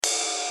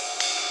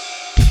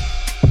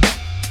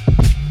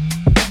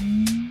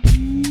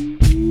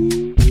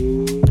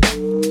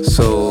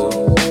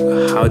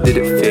How did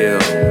it feel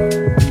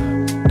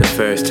the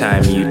first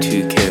time you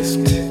two kissed?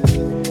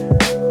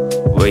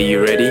 Were you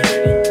ready?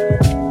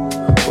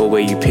 Or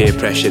were you peer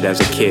pressured as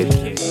a kid?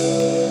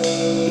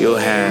 Your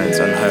hands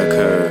on her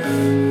curve,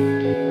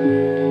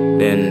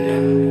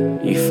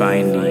 then you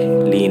finally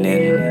lean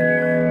in.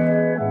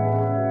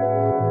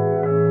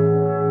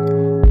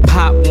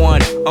 Pop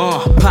one,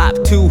 pop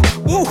two,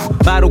 woo.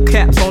 Bottle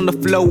caps on the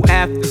floor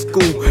after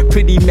school.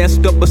 Pretty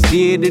messed up, but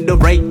still did the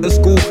right in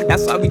school.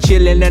 That's why we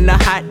chillin' on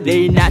a hot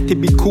day, not to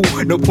be cool.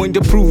 No point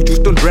to prove,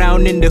 just don't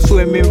drown in the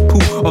swimming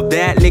pool of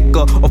that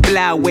liquor, or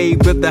fly away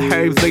with the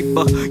herb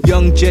vapor.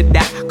 Young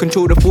Jedi,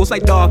 control the force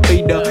like Darth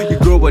Vader. You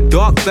grow a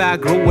dark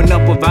side, growing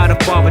up without a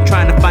father,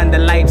 trying to find the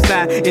light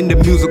side in the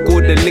music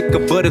or the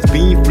liquor. But it's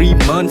been 3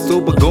 months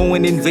sober,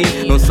 going in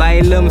vain. No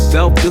asylum,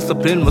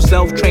 self-discipline, was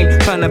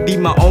self-trained, trying to be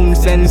my own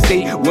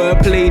sensei.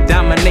 Wordplay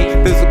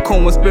dominate, physical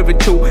and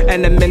spiritual,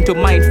 and a mental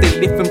mind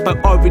state. Different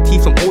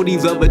priorities from all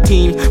these other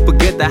teams.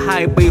 Forget the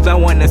high waves, I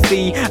wanna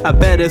see a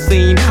better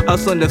scene.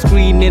 Us on the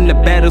screen in the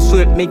battle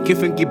swift, make you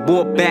think you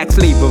brought back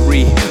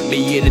slavery.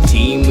 Me and the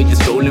team, we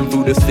just rolling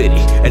through the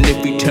city. And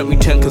if we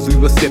turn cause we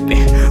were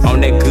sipping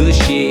on that good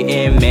shit,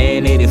 and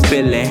man, it is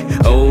feeling.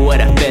 Oh,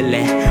 what a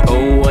feeling,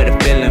 oh, what a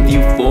feeling.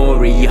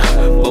 Euphoria,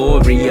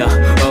 euphoria,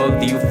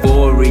 of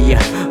euphoria.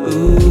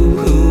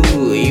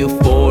 Ooh,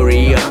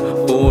 euphoria,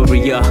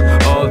 euphoria,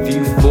 of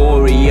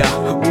euphoria.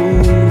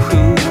 Ooh.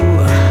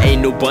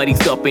 Ain't nobody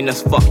stopping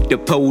us, fuck the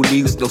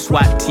police. No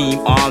SWAT team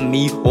on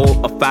me or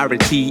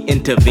authority.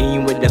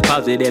 Intervene with this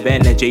positive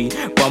energy.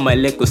 From a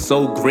liquor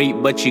so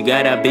great, but you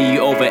gotta be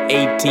over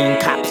 18.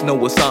 Cops know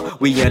what's up,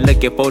 we ain't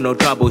looking for no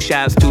trouble.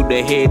 Shots to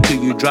the head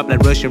till you drop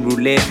like Russian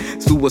roulette.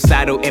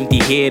 Suicidal, empty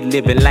head,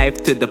 living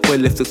life to the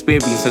fullest.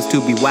 Experiences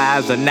to be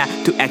wise or not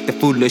to act the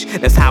foolish.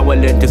 That's how I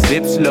learned to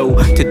sip slow,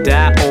 to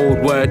die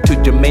old. Word to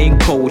Jermaine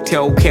Cole,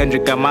 tell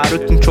Kendrick I'm out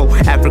of control.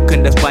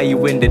 African, that's why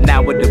you in the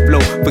now with the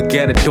flow.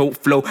 Forget a dope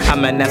flow,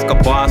 I'm an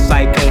Escobar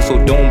cyclone, so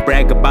don't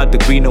brag about the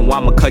green. Or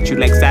I'ma cut you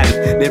like silence.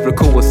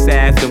 Lyrical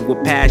assassin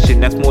with passion,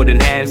 that's more than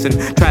handsome.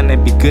 Trying to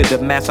be good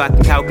at math so I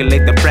can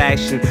calculate the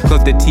fraction.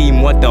 Cause the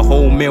team want the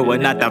whole meal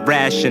and not the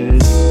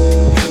rations.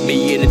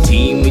 Me and the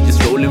team, we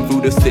just rolling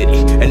through the city.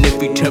 And if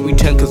we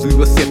turn cause we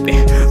were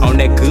sipping on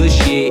that good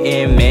shit,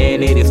 and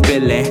man, it is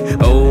feeling.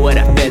 Oh, what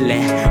a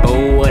feeling,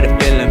 oh, what a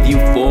feeling.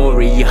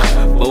 Euphoria,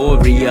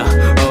 euphoria,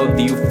 of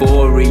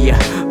euphoria.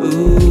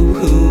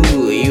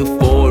 Ooh,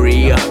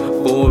 euphoria,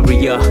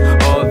 euphoria,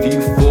 of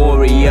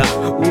euphoria.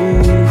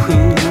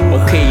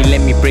 Ooh. Okay,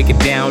 let me break it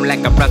down like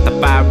a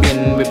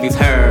Rastafarian with these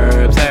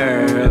herbs.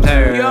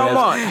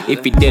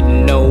 If you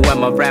didn't know,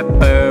 I'm a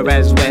rapper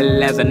as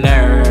well as a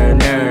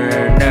nerd.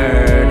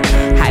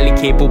 Highly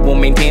capable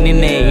maintaining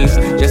names,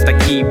 just to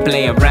keep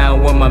playing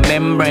around with my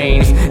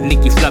membranes.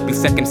 Nikki sloppy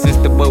second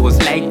sister boy was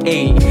like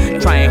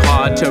 8, trying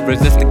hard to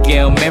resist the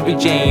girl Mary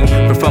Jane.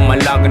 Prefer my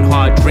logging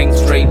hard drink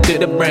straight to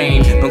the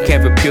brain. Don't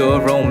care for pure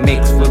rum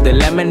mixed with the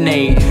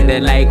lemonade. They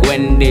like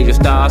when did you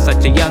start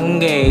such a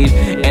young age?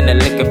 And the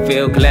liquor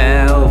feel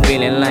cloud,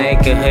 feeling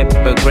like a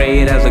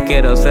hypocrite. As a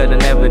kid I said I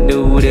never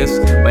do this,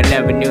 but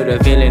never knew the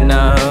feeling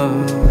of